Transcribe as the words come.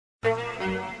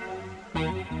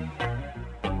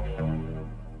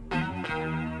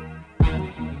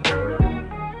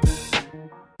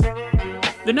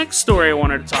The next story I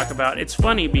wanted to talk about, it's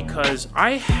funny because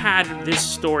I had this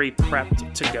story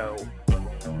prepped to go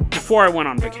before I went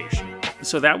on vacation.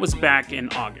 So that was back in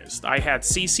August. I had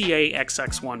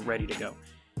CCA-XX1 ready to go.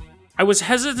 I was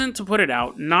hesitant to put it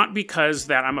out, not because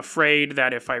that I'm afraid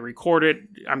that if I record it,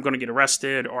 I'm going to get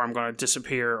arrested or I'm going to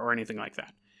disappear or anything like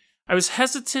that. I was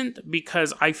hesitant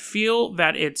because I feel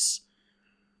that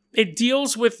it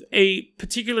deals with a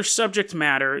particular subject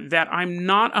matter that I'm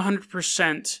not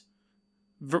 100%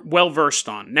 well-versed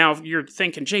on. Now, if you're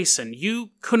thinking, Jason, you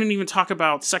couldn't even talk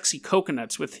about sexy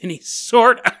coconuts with any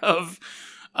sort of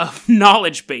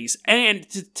knowledge base. And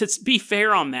to be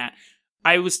fair on that,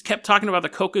 I kept talking about the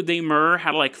coco de mer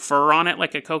had like fur on it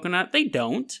like a coconut. They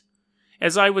don't.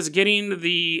 As I was getting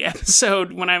the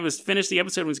episode, when I was finished the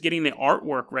episode, was getting the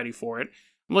artwork ready for it,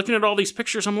 I'm looking at all these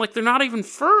pictures, I'm like, they're not even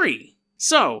furry.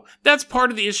 So, that's part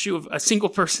of the issue of a single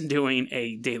person doing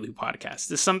a daily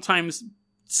podcast, is sometimes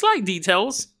slight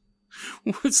details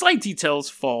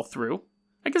fall through.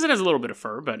 I guess it has a little bit of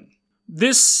fur, but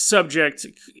this subject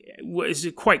is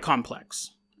quite complex.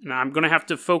 And I'm going to have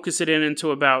to focus it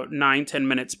into about 9-10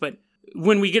 minutes, but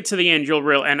when we get to the end,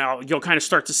 you'll kind of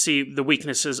start to see the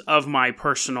weaknesses of my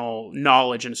personal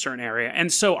knowledge in a certain area.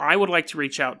 And so I would like to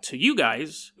reach out to you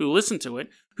guys who listen to it,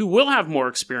 who will have more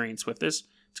experience with this,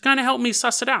 to kind of help me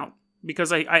suss it out.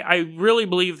 Because I really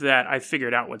believe that I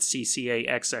figured out what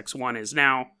CCA-XX1 is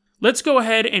now. Let's go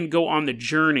ahead and go on the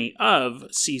journey of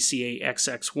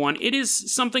CCA-XX1. It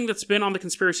is something that's been on the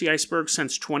conspiracy iceberg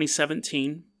since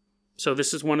 2017. So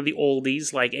this is one of the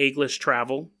oldies, like Eggless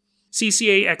Travel.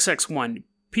 CCA-XX1.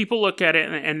 People look at it,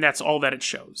 and that's all that it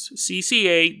shows.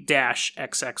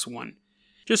 CCA-XX1.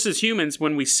 Just as humans,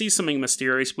 when we see something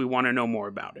mysterious, we want to know more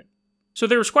about it. So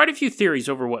there was quite a few theories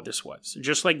over what this was.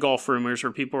 Just like golf rumors,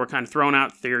 where people were kind of throwing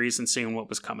out theories and seeing what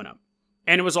was coming up.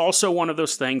 And it was also one of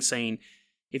those things saying,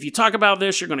 if you talk about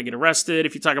this, you're going to get arrested.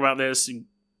 If you talk about this,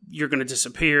 you're going to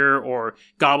disappear, or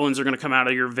goblins are going to come out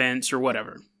of your vents, or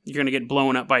whatever. You're going to get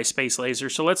blown up by a space laser.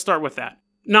 So let's start with that.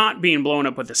 Not being blown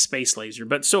up with a space laser.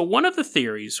 But so one of the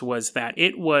theories was that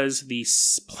it was the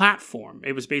platform.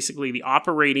 It was basically the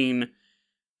operating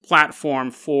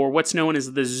platform for what's known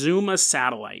as the Zuma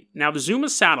satellite. Now, the Zuma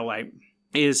satellite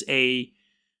is a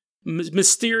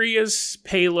mysterious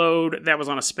payload that was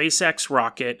on a SpaceX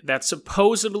rocket that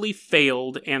supposedly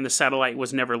failed, and the satellite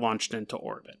was never launched into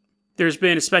orbit. There's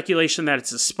been speculation that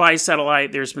it's a spy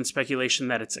satellite. There's been speculation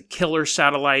that it's a killer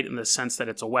satellite in the sense that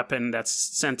it's a weapon that's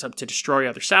sent up to destroy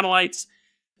other satellites.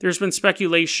 There's been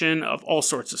speculation of all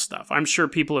sorts of stuff. I'm sure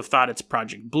people have thought it's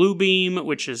Project Bluebeam,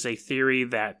 which is a theory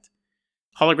that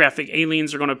holographic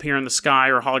aliens are going to appear in the sky,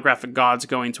 or holographic gods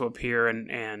going to appear,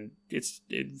 and it's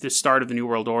the start of the New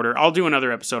World Order. I'll do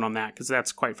another episode on that, because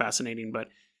that's quite fascinating. But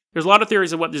there's a lot of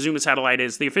theories of what the Zuma satellite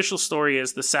is. The official story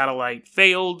is the satellite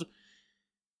failed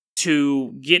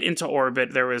to get into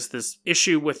orbit. There was this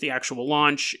issue with the actual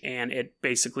launch, and it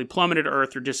basically plummeted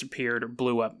Earth or disappeared or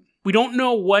blew up. We don't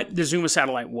know what the Zuma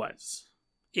satellite was.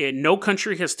 No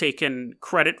country has taken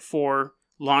credit for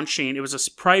launching. It was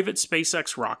a private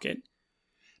SpaceX rocket.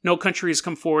 No country has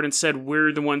come forward and said,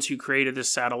 we're the ones who created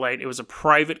this satellite. It was a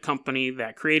private company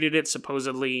that created it.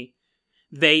 Supposedly,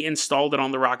 they installed it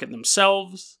on the rocket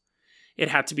themselves. It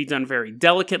had to be done very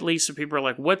delicately, so people are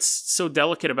like, what's so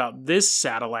delicate about this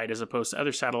satellite as opposed to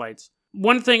other satellites?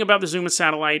 One thing about the Zuma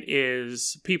satellite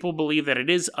is people believe that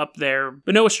it is up there,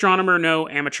 but no astronomer, no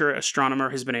amateur astronomer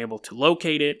has been able to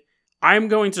locate it. I'm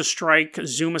going to strike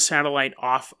Zuma satellite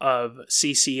off of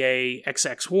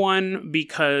CCA-XX1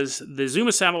 because the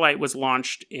Zuma satellite was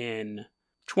launched in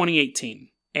 2018,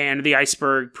 and the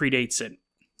iceberg predates it.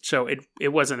 So it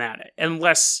wasn't that.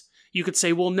 Unless you could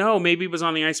say, well, no, maybe it was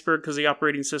on the iceberg because the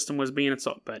operating system was being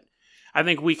installed. But I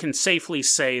think we can safely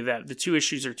say that the two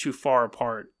issues are too far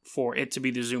apart for it to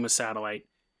be the Zuma satellite.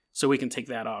 So we can take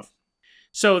that off.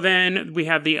 So then we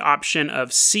have the option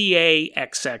of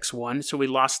CA-XX1. So we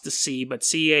lost the C, but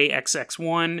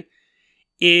CA-XX1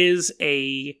 is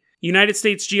a United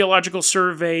States Geological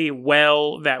Survey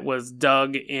well that was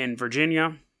dug in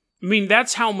Virginia. I mean,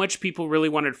 that's how much people really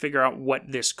wanted to figure out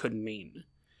what this could mean.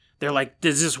 They're like,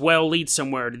 does this well lead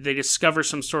somewhere? Did they discover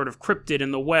some sort of cryptid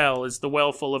in the well? Is the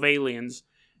well full of aliens?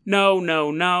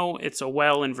 No. It's a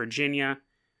well in Virginia.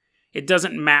 It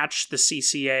doesn't match the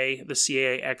CCA, the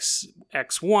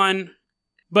CA-XX1.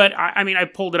 But, I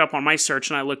pulled it up on my search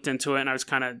and I looked into it and I was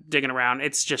kind of digging around.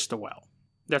 It's just a well.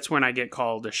 That's when I get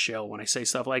called a shill when I say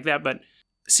stuff like that. But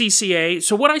CCA,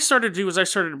 so what I started to do is I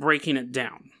started breaking it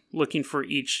down, looking for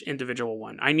each individual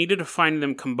one. I needed to find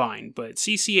them combined, but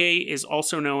CCA is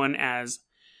also known as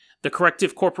the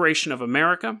Corrective Corporation of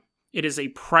America. It is a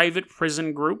private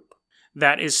prison group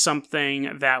That is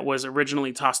something that was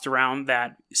originally tossed around,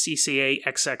 that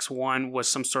CCA-XX1 was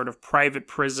some sort of private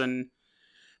prison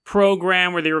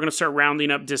program where they were going to start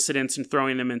rounding up dissidents and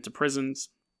throwing them into prisons.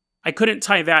 I couldn't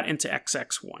tie that into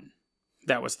XX1.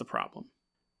 That was the problem.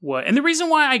 And the reason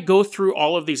why I go through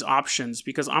all of these options,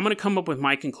 because I'm going to come up with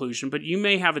my conclusion, but you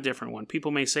may have a different one.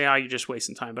 People may say, you're just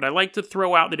wasting time. But I like to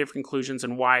throw out the different conclusions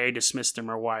and why I dismissed them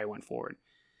or why I went forward.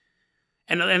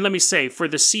 And let me say, for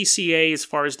the CCA, as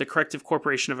far as the Corrective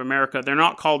Corporation of America, they're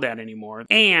not called that anymore.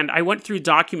 And I went through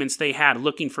documents they had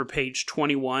looking for page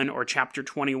 21 or chapter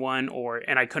 21,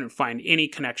 and I couldn't find any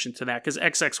connection to that, because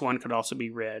XX1 could also be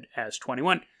read as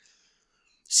 21.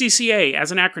 CCA,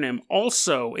 as an acronym,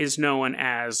 also is known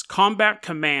as Combat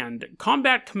Command.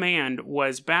 Combat Command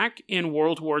was back in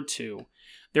World War II.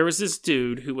 There was this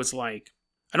dude who was like,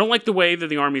 I don't like the way that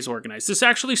the Army's organized. This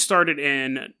actually started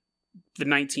in the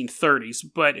 1930s,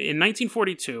 but in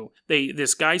 1942,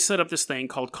 this guy set up this thing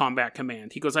called Combat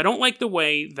Command. He goes, I don't like the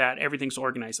way that everything's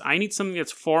organized. I need something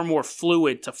that's far more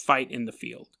fluid to fight in the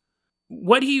field.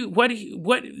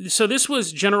 So this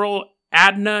was General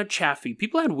Adna Chaffee.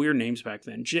 People had weird names back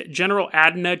then. General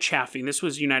Adna Chaffee. This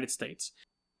was United States.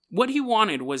 What he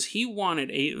wanted was Chaffee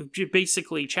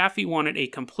wanted a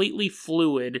completely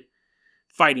fluid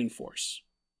fighting force.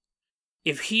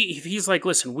 If he's like,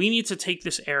 listen, we need to take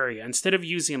this area, instead of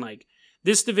using like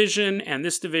this division and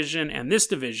this division and this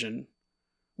division,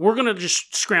 we're going to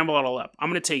just scramble it all up.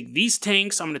 I'm going to take these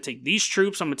tanks, I'm going to take these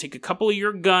troops, I'm going to take a couple of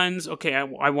your guns, okay,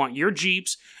 I want your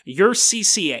jeeps, your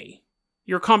CCA,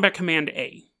 your Combat Command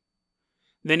A.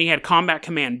 Then he had Combat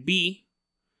Command B,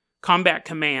 Combat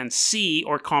Command C,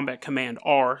 or Combat Command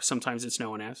R, sometimes it's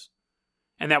known as,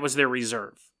 and that was their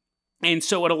reserve. And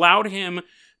so it allowed him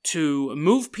to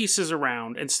move pieces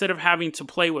around instead of having to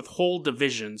play with whole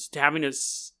divisions, to having to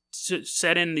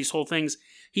set in these whole things.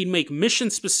 He'd make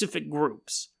mission-specific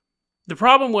groups. The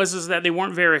problem was that they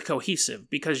weren't very cohesive,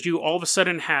 because you all of a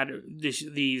sudden had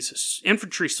these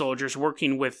infantry soldiers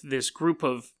working with this group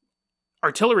of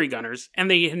artillery gunners,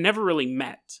 and they had never really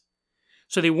met.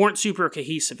 So they weren't super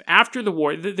cohesive. After the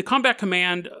war, the Combat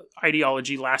Command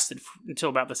ideology lasted until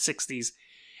about the 60s.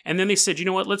 And then they said, you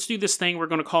know what, let's do this thing. We're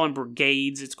going to call them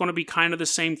brigades. It's going to be kind of the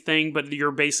same thing, but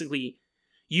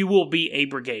you will be a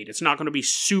brigade. It's not going to be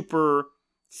super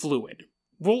fluid.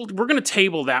 We're going to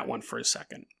table that one for a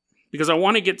second, because I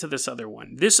want to get to this other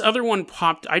one.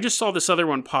 I just saw this other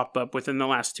one pop up within the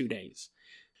last 2 days.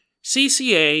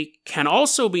 CCA can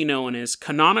also be known as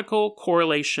Canonical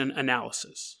Correlation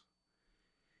Analysis.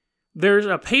 There's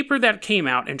a paper that came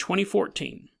out in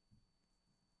 2014.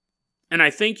 And I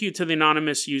thank you to the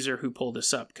anonymous user who pulled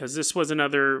this up, because this was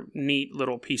another neat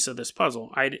little piece of this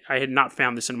puzzle. I had not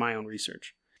found this in my own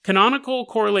research. Canonical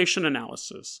Correlation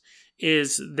Analysis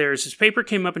there's this paper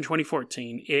came up in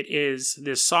 2014. It is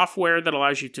this software that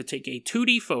allows you to take a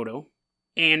 2D photo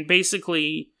and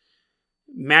basically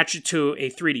match it to a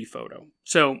 3D photo.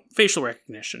 So facial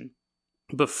recognition.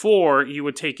 Before, you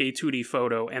would take a 2D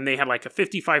photo and they had like a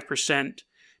 55%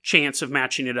 chance of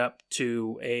matching it up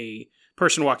to a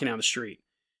person walking down the street.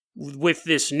 With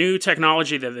this new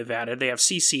technology that they've added, they have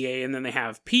CCA and then they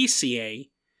have PCA.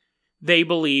 They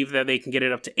believe that they can get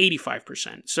it up to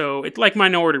 85%. So it's like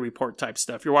Minority Report type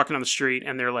stuff. You're walking on the street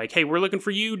and they're like, hey, we're looking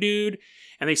for you, dude.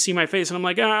 And they see my face and I'm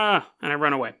like, and I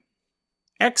run away.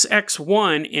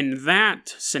 XX1 in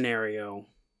that scenario,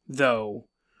 though,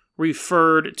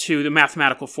 referred to the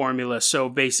mathematical formula. So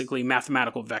basically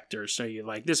mathematical vectors. So you're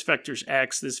like, this vector's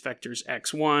X, this vector's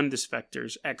X1, this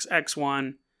vector's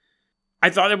XX1. I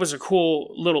thought it was a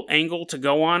cool little angle to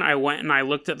go on. I went and I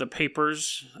looked at the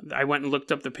papers. I went and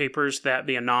looked up the papers that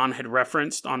the Anon had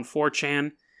referenced on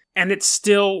 4chan. And it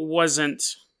still wasn't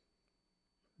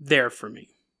there for me.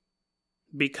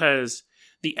 Because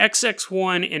the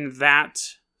XX1 in that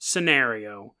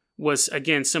scenario was,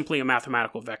 again, simply a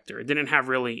mathematical vector. It didn't have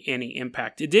really any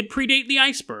impact. It did predate the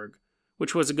iceberg,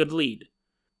 which was a good lead.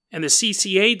 And the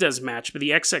CCA does match, but the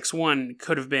XX1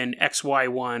 could have been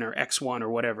XY1 or X1 or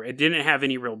whatever. It didn't have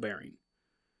any real bearing.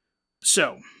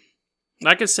 So,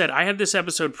 like I said, I had this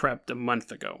episode prepped a month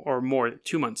ago, or more,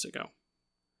 2 months ago.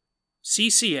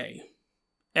 CCA,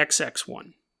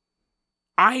 XX1.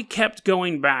 I kept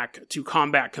going back to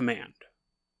Combat Command.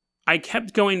 I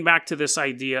kept going back to this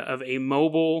idea of a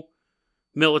mobile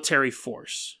military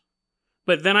force.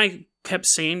 But then I kept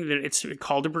saying that it's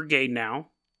called a brigade now.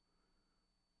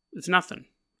 It's nothing.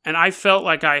 And I felt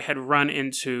like I had run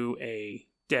into a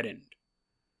dead end.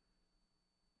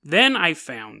 Then I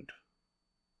found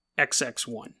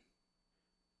XX1.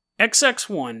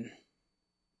 XX1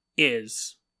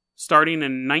 is, starting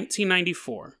in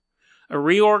 1994, a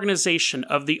reorganization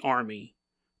of the Army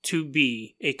to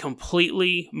be a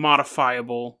completely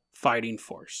modifiable fighting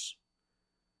force.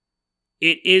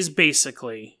 It is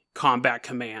basically combat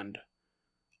command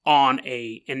on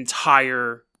an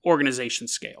entire organization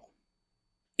scale.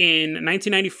 In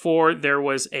 1994, there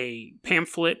was a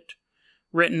pamphlet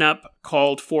written up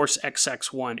called Force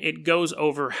XX1. It goes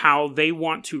over how they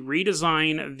want to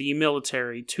redesign the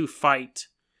military to fight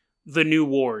the new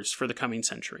wars for the coming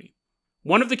century.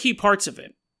 One of the key parts of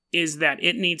it is that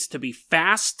it needs to be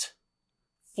fast,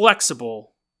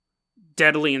 flexible,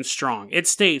 deadly, and strong. It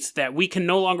states that we can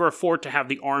no longer afford to have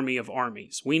the army of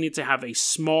armies. We need to have a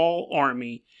small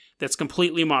army that's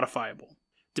completely modifiable.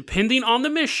 Depending on the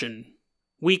mission,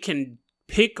 we can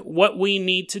pick what we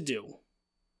need to do,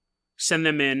 send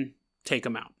them in, take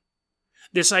them out.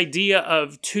 This idea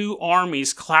of two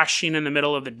armies clashing in the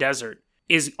middle of the desert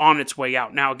is on its way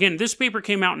out. Now, again, this paper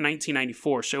came out in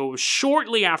 1994, so it was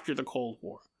shortly after the Cold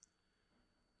War.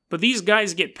 But these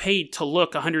guys get paid to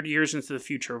look 100 years into the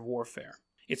future of warfare.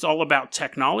 It's all about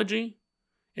technology.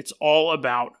 It's all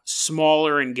about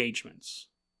smaller engagements.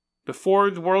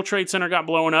 Before the World Trade Center got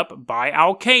blown up by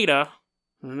Al-Qaeda,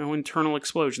 no internal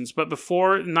explosions, but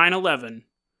before 9/11,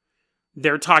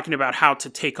 they're talking about how to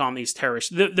take on these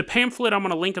terrorists. The pamphlet I'm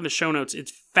going to link in the show notes,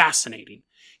 it's fascinating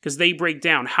because they break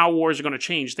down how wars are going to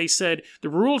change. They said the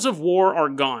rules of war are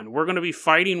gone. We're going to be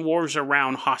fighting wars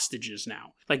around hostages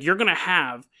now. Like, you're going to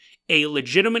have a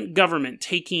legitimate government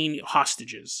taking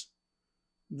hostages.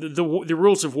 The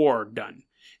rules of war are done.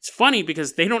 It's funny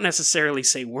because they don't necessarily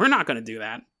say we're not going to do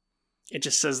that. It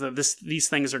just says that these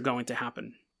things are going to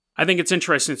happen. I think it's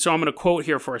interesting, so I'm going to quote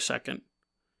here for a second.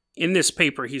 In this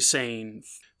paper, he's saying,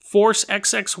 Force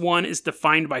XX1 is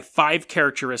defined by 5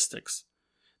 characteristics: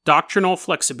 doctrinal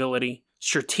flexibility,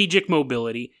 strategic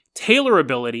mobility,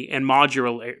 tailorability, and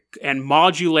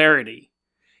modularity,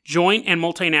 joint and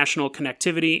multinational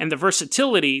connectivity, and the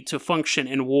versatility to function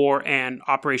in war and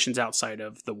operations outside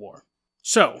of the war.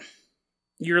 So,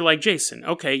 you're like, Jason,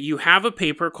 okay, you have a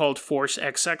paper called Force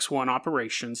XX1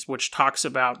 Operations, which talks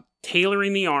about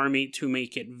tailoring the army to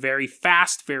make it very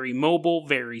fast, very mobile,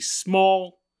 very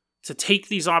small, to take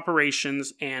these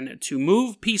operations and to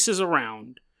move pieces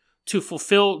around to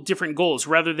fulfill different goals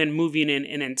rather than moving in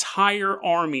an entire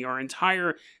army or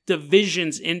entire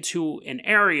divisions into an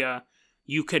area.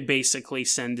 You could basically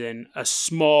send in a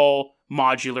small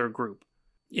modular group.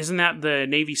 Isn't that the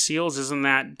Navy SEALs? Isn't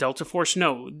that Delta Force?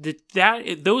 No,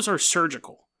 those are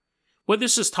surgical. What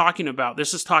this is talking about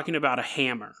a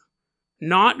hammer.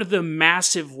 Not the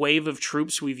massive wave of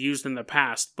troops we've used in the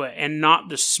past, and not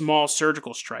the small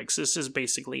surgical strikes. This is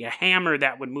basically a hammer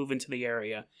that would move into the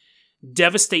area,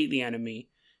 devastate the enemy,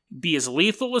 be as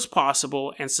lethal as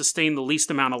possible, and sustain the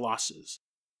least amount of losses.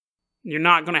 You're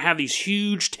not going to have these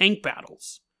huge tank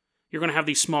battles. You're going to have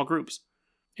these small groups.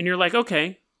 And you're like,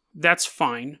 okay, that's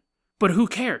fine, but who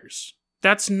cares?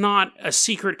 That's not a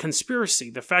secret conspiracy.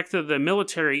 The fact that the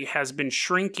military has been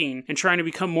shrinking and trying to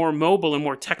become more mobile and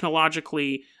more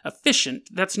technologically efficient,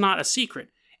 that's not a secret.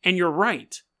 And you're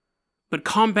right. But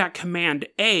Combat Command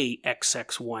A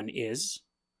XX1 is.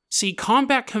 See,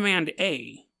 Combat Command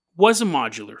A was a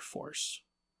modular force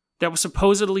that was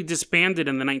supposedly disbanded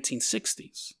in the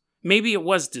 1960s. Maybe it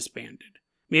was disbanded.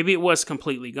 Maybe it was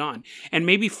completely gone. And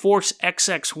maybe Force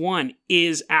XX1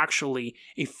 is actually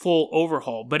a full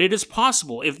overhaul. But it is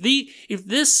possible. If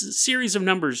this series of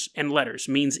numbers and letters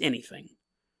means anything,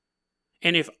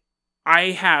 and if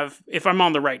I'm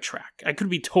on the right track, I could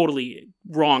be totally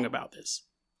wrong about this.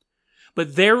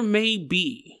 But there may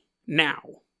be now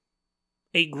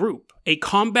a group, a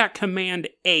Combat Command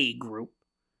A group,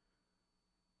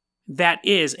 that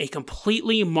is a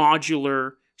completely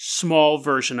modular, small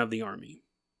version of the Army.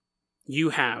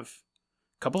 You have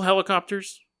a couple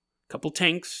helicopters, a couple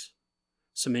tanks,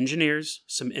 some engineers,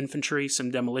 some infantry,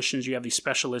 some demolitions. You have these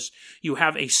specialists. You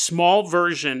have a small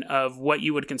version of what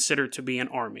you would consider to be an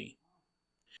army.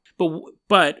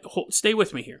 But stay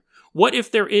with me here. What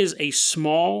if there is a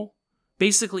small,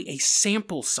 basically a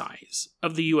sample size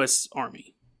of the U.S.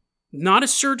 Army? Not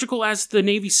as surgical as the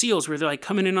Navy SEALs, where they're like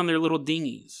coming in on their little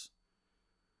dinghies.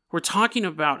 We're talking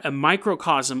about a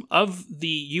microcosm of the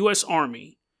U.S.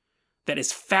 Army that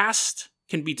is fast,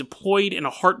 can be deployed in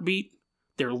a heartbeat.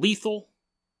 They're lethal.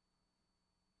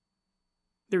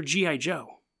 They're G.I.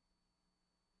 Joe.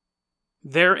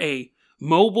 They're a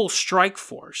mobile strike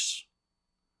force.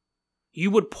 You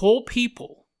would pull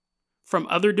people from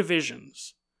other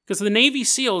divisions. Because the Navy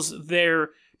SEALs,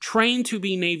 they're trained to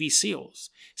be Navy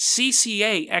SEALs.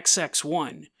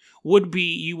 CCA-XX1 would be,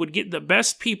 you would get the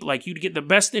best people, like you'd get the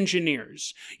best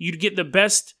engineers. You'd get the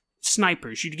best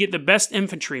snipers, you'd get the best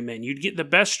infantrymen, you'd get the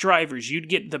best drivers, you'd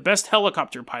get the best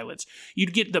helicopter pilots,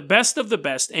 you'd get the best of the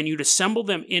best, and you'd assemble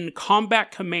them in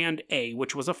Combat Command A,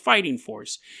 which was a fighting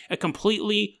force, a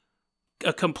completely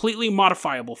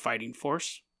modifiable fighting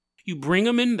force. You bring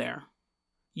them in there,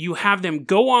 you have them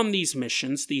go on these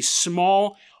missions, these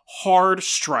small, hard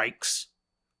strikes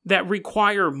that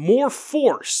require more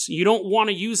force. You don't want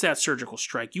to use that surgical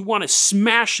strike. You want to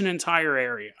smash an entire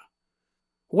area.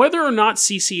 Whether or not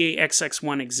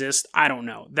CCA-XX1 exists, I don't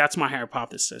know. That's my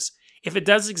hypothesis. If it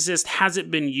does exist, has it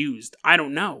been used? I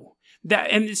don't know.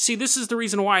 And see, this is the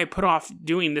reason why I put off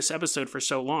doing this episode for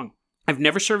so long. I've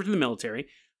never served in the military.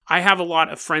 I have a lot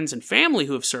of friends and family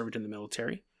who have served in the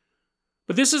military.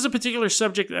 But this is a particular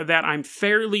subject that I'm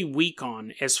fairly weak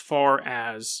on as far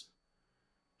as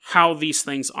how these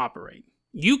things operate.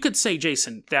 You could say,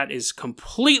 Jason, that is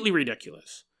completely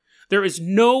ridiculous. There is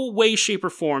no way, shape, or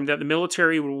form that the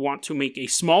military would want to make a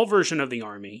small version of the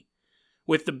Army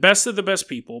with the best of the best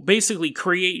people, basically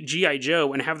create G.I.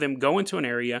 Joe and have them go into an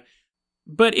area.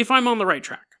 But if I'm on the right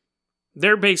track,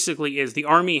 there basically is, the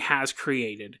Army has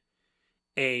created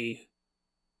a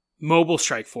mobile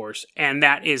strike force, and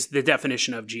that is the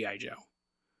definition of G.I. Joe.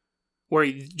 Where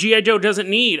G.I. Joe doesn't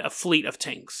need a fleet of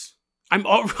tanks. I'm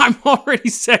already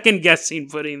second guessing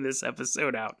putting this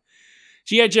episode out.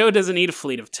 G.I. Joe doesn't need a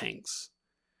fleet of tanks.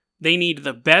 They need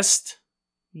the best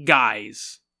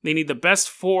guys. They need the best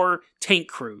 4 tank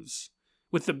crews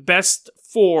with the best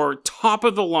 4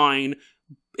 top-of-the-line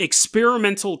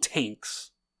experimental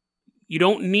tanks. You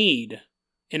don't need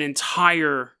an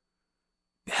entire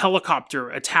helicopter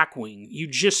attack wing. You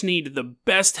just need the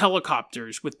best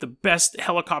helicopters with the best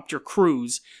helicopter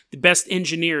crews, the best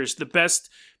engineers, the best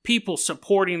people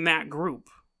supporting that group.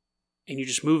 And you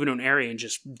just move into an area and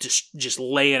just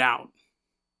lay it out.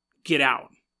 Get out.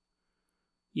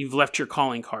 You've left your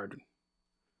calling card.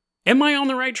 Am I on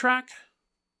the right track?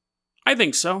 I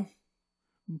think so.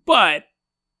 But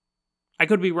I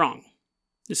could be wrong.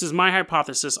 This is my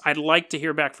hypothesis. I'd like to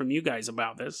hear back from you guys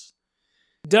about this.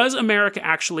 Does America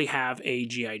actually have a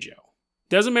G.I. Joe?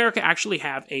 Does America actually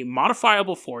have a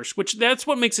modifiable force, which that's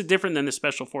what makes it different than the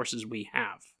special forces we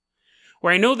have?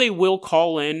 Where I know they will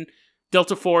call in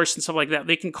Delta Force and stuff like that.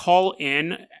 They can call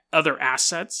in other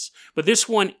assets, but this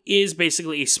one is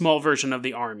basically a small version of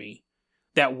the Army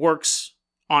that works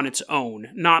on its own.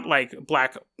 Not like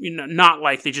not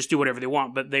like they just do whatever they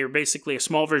want, but they're basically a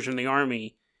small version of the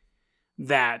Army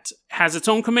that has its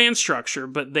own command structure,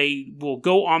 but they will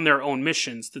go on their own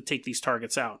missions to take these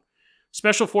targets out.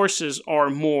 Special forces are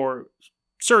more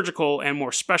surgical and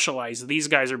more specialized. These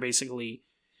guys are basically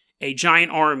a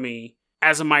giant army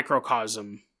as a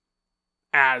microcosm,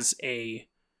 as a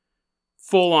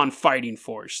full-on fighting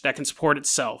force that can support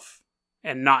itself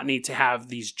and not need to have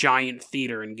these giant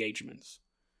theater engagements.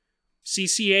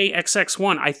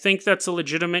 CCA-XX1, I think that's a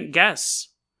legitimate guess.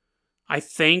 I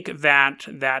think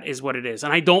that is what it is.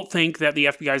 And I don't think that the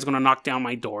FBI is going to knock down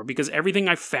my door because everything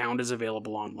I've found is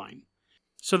available online.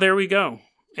 So there we go.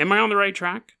 Am I on the right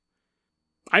track?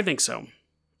 I think so.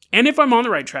 And if I'm on the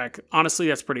right track, honestly,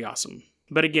 that's pretty awesome.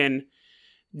 But again,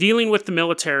 dealing with the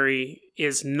military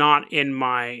is not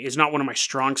one of my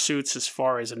strong suits as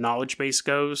far as a knowledge base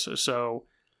goes. So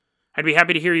I'd be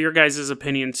happy to hear your guys'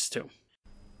 opinions too.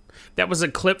 That was a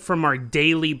clip from our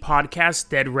daily podcast,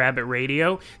 Dead Rabbit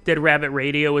Radio. Dead Rabbit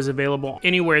Radio is available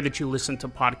anywhere that you listen to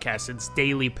podcasts. It's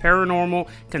daily paranormal,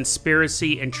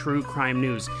 conspiracy, and true crime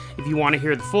news. If you want to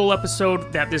hear the full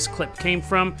episode that this clip came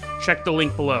from, check the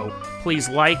link below. Please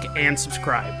like and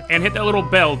subscribe. And hit that little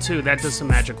bell too, that does some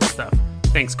magical stuff.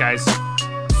 Thanks, guys.